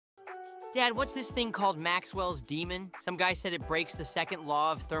Dad, what's this thing called Maxwell's demon? Some guy said it breaks the second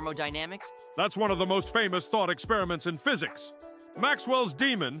law of thermodynamics. That's one of the most famous thought experiments in physics. Maxwell's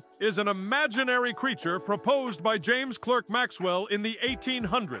demon is an imaginary creature proposed by James Clerk Maxwell in the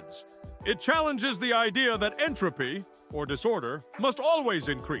 1800s. It challenges the idea that entropy, or disorder, must always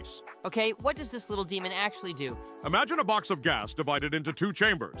increase. Okay, what does this little demon actually do? Imagine a box of gas divided into two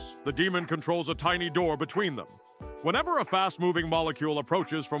chambers. The demon controls a tiny door between them. Whenever a fast-moving molecule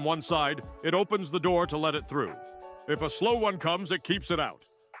approaches from one side, it opens the door to let it through. If a slow one comes, it keeps it out.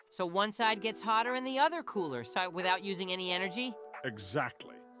 So one side gets hotter and the other cooler, so without using any energy?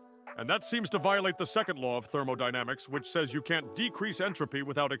 Exactly. And that seems to violate the second law of thermodynamics, which says you can't decrease entropy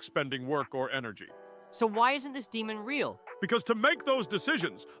without expending work or energy. So why isn't this demon real? Because to make those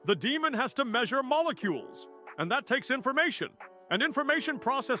decisions, the demon has to measure molecules. And that takes information. And information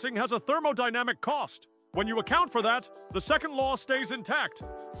processing has a thermodynamic cost. When you account for that, the second law stays intact.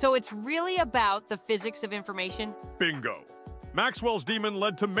 So it's really about the physics of information? Bingo. Maxwell's demon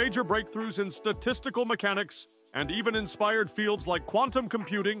led to major breakthroughs in statistical mechanics and even inspired fields like quantum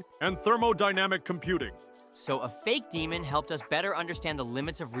computing and thermodynamic computing. So a fake demon helped us better understand the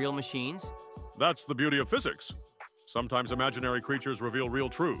limits of real machines? That's the beauty of physics. Sometimes imaginary creatures reveal real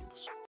truths.